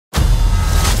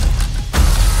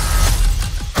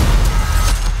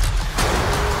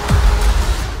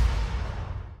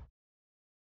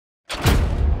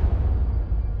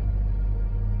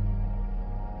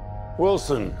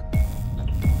Wilson.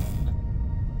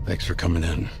 Thanks for coming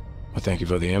in. Well, thank you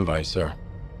for the invite, sir.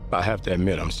 I have to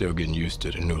admit, I'm still getting used to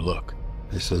the new look.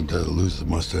 They said lose the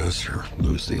mustache or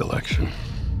lose the election.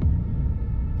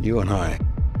 You and I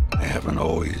haven't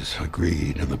always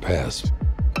agreed in the past,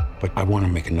 but I want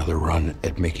to make another run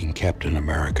at making Captain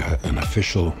America an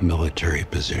official military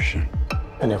position.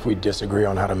 And if we disagree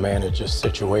on how to manage a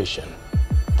situation,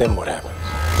 then what happens?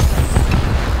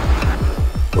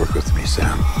 Work with me,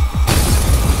 Sam.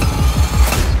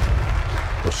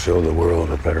 We'll show the world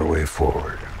a better way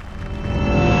forward.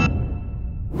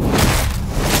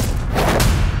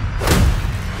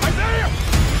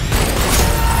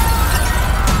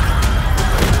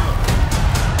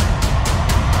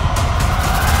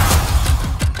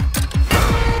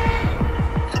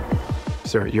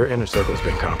 Sir, your inner circle's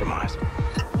been compromised.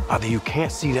 Either you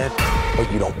can't see that,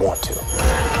 or you don't want to.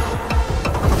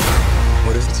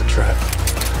 What is this, a trap?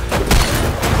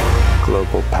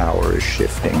 Global power is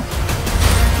shifting.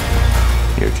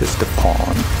 You're just a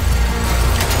pawn.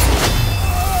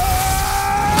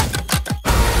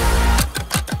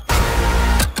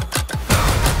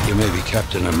 You may be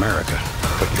Captain America,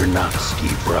 but you're not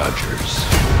Steve Rogers.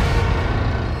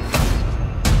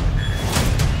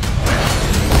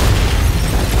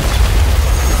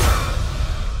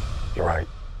 You're right.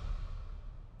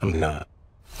 I'm not.